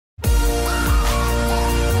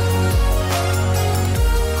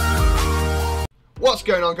What's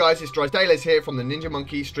going on, guys? It's Drysdales here from the Ninja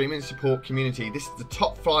Monkey streaming support community. This is the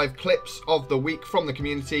top 5 clips of the week from the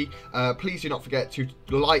community. Please do not forget to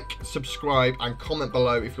like, subscribe and comment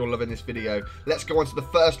below if you're loving this video. Let's go on to the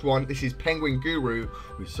first one. This is Penguin Guru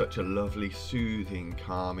with such a lovely, soothing,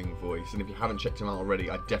 calming voice. And if you haven't checked him out already,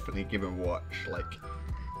 I'd definitely give him a watch.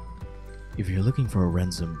 If you're looking for a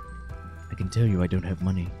ransom, I can tell you I don't have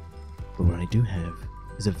money. But what I do have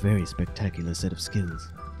is a very spectacular set of skills.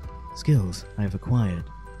 Skills I have acquired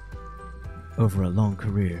over a long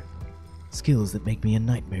career. Skills that make me a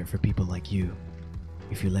nightmare for people like you.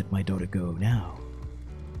 If you let my daughter go now,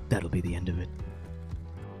 that'll be the end of it.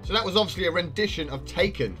 So that was obviously a rendition of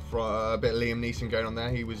Taken for a bit of Liam Neeson going on there.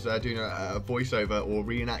 He was doing a voiceover or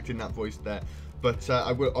reenacting that voice there. But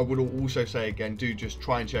I would also say again, do just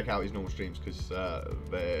try and check out his normal streams because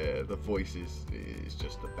the voice is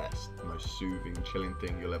just the best, the most soothing, chilling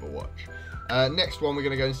thing you'll ever watch. Next one, we're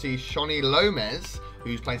going to go and see Shonny Lomez,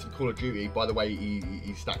 who's playing some Call of Duty. By the way,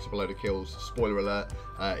 he stacks up a load of kills. Spoiler alert,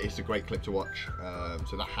 it's a great clip to watch.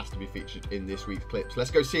 So that has to be featured in this week's clips. Let's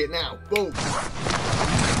go see it now. Boom!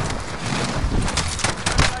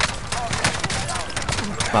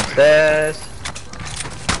 Upstairs.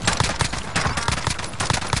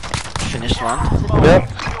 Finished one. Yep.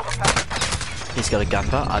 He's got a gun,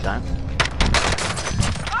 but I don't.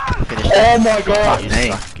 Finished. Oh my god! You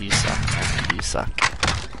suck. You suck. Man. You suck.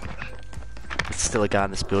 There's still a guy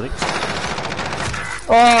in this building.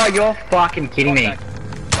 Oh, you're fucking kidding me.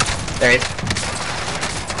 There he is.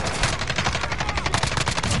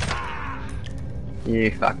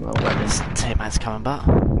 You fucking little weapons. His teammate's coming back.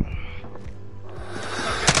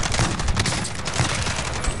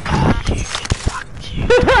 Oh, you fuck you.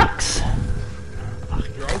 Fucks.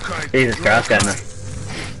 Jesus Christ, Dana.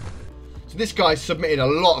 So this guy submitted a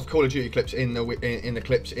lot of Call of Duty clips in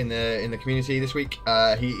the community this week.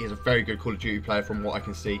 He is a very good Call of Duty player from what I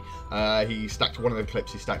can see. He stacked one of the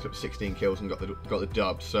clips. He stacked up 16 kills and got the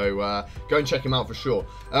dub. So go and check him out for sure.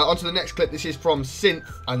 On to the next clip. This is from Synth,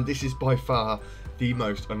 and this is by far the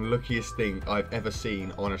most unluckiest thing I've ever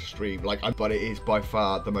seen on a stream. But it is by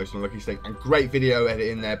far the most unluckiest thing. And great video edit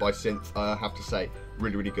in there by Synth. I have to say,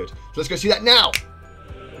 really, really good. So let's go see that now.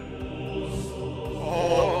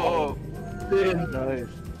 Oh, Nice.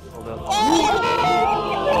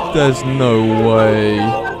 there's no way.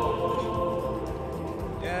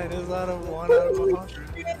 Yeah, it is out of 1 out of 100.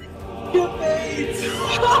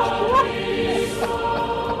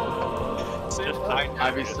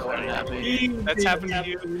 I'd be so unhappy. That's happened to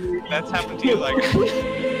you. That's happened to you, like.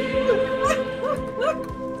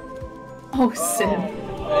 Oh, Sim.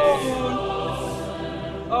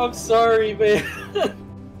 Oh, I'm sorry, man.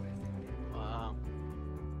 Wow.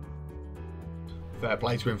 Fair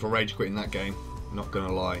play to him for rage quitting that game. Not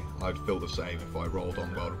gonna lie, I'd feel the same if I rolled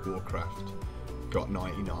on World of Warcraft, got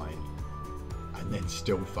 99, and then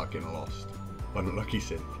still fucking lost. Unlucky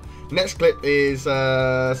Synth. Next clip is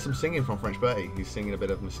some singing from French Bertie. He's singing a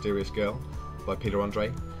bit of Mysterious Girl by Peter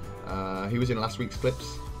Andre. He was in last week's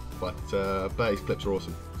clips, but Bertie's clips are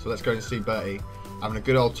awesome. So let's go and see Bertie having a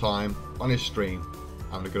good old time on his stream,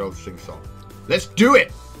 having a good old sing song. Let's do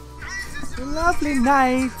it! Lovely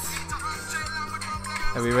night.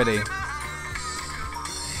 Are we ready?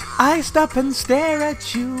 I stop and stare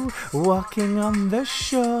at you walking on the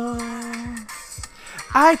shore.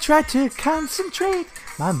 I try to concentrate,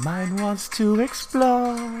 my mind wants to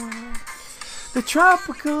explore. The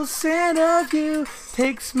tropical scent of you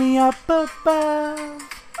takes me up above.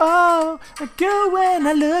 Oh, girl, when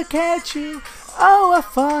I look at you, oh, I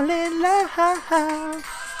fall in love.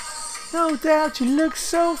 No doubt you look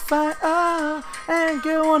so fine, oh, and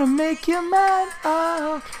girl, wanna make you mine,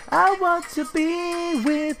 oh. I want to be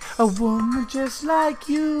with a woman just like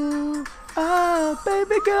you, oh,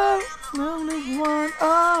 baby girl, only one,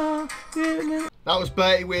 oh, yeah. That was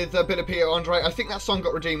Bertie with a bit of Peter Andre. I think that song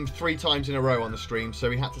got redeemed 3 times in a row on the stream, so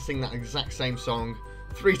we had to sing that exact same song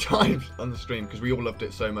 3 times on the stream because we all loved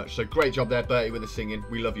it so much. So great job there, Bertie, with the singing.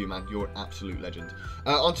 We love you, man. You're an absolute legend.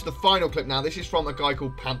 On to the final clip now. This is from a guy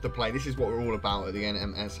called Panther Play. This is what we're all about at the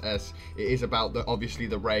NMSS. It is about obviously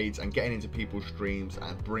the raids and getting into people's streams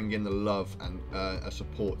and bringing the love and a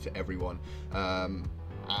support to everyone. And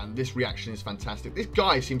this reaction is fantastic. This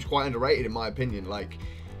guy seems quite underrated in my opinion. Like,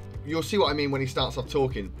 you'll see what I mean when he starts off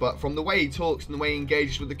talking, but from the way he talks and the way he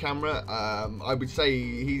engages with the camera, I would say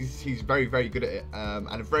he's very, very good at it, and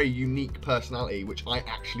a very unique personality, which I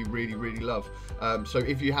actually really, really love. So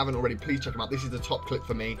if you haven't already, please check him out. This is the top clip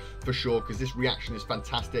for me, for sure, because this reaction is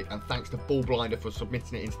fantastic, and thanks to Ball Blinder for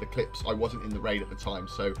submitting it into the clips. I wasn't in the raid at the time,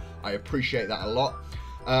 so I appreciate that a lot.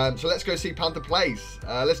 So let's go see Panther Plays.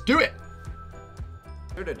 Let's do it!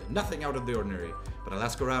 Nothing out of the ordinary, but But I'll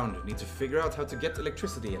ask around. Need to figure out how to get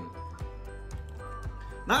electricity in.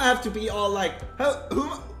 Now I have to be all like, how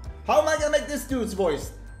am I gonna make this dude's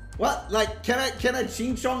voice? What? Like, can I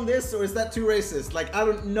ching chong this, or is that too racist? Like, I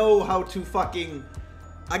don't know how to fucking.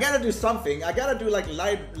 I gotta do something. I gotta do like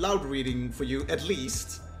loud reading for you at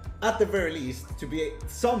least, at the very least, to be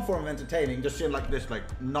some form of entertaining. Just shit like this, like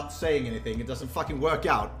not saying anything. It doesn't fucking work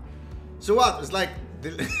out. So what? It's like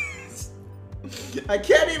I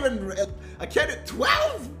can't even.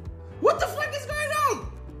 12. What the fuck is going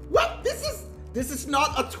on? What? This is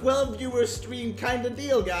not a 12 viewer stream kind of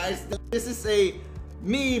deal, guys. This is a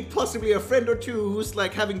me, possibly a friend or two, who's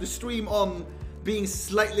like having the stream on, being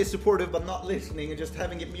slightly supportive but not listening and just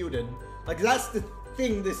having it muted. Like, that's the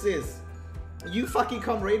thing this is. You fucking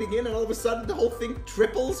come raiding in and all of a sudden the whole thing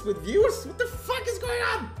triples with views? What the fuck is going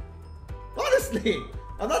on? Honestly,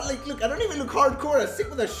 I'm not like, look, I don't even look hardcore. I sit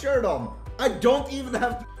with a shirt on. I don't even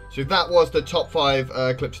have to. So that was the top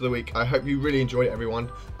 5 clips of the week. I hope you really enjoyed it,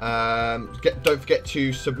 everyone. Don't forget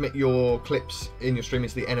to submit your clips in your stream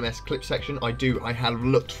into the NMS clip section. I have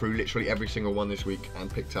looked through literally every single one this week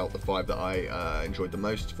and picked out the 5 that I enjoyed the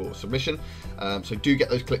most for submission. So do get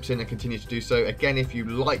those clips in and continue to do so. Again, if you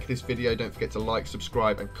like this video, don't forget to like,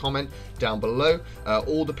 subscribe and comment down below.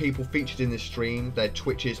 All the people featured in this stream, their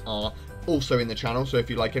Twitches are also in the channel, so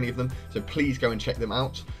if you like any of them, so please go and check them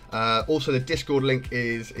out. Also, the Discord link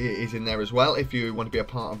is in there as well if you want to be a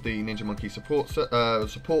part of the Ninja Monkey stream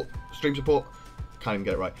support. Can't even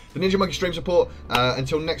get it right. The Ninja Monkey stream support.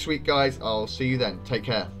 Until next week, guys, I'll see you then. Take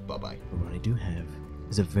care. Bye bye. But what I do have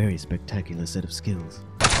is a very spectacular set of skills.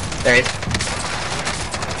 There it is.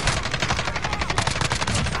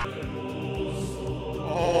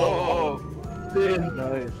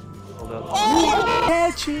 Nice. Hold up.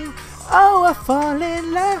 At you, oh, I fall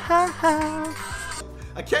in love.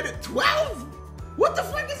 I can't. 12? What the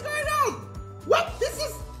fuck is going on? What?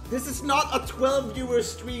 This is not a 12 viewer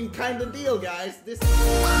stream kind of deal, guys. This is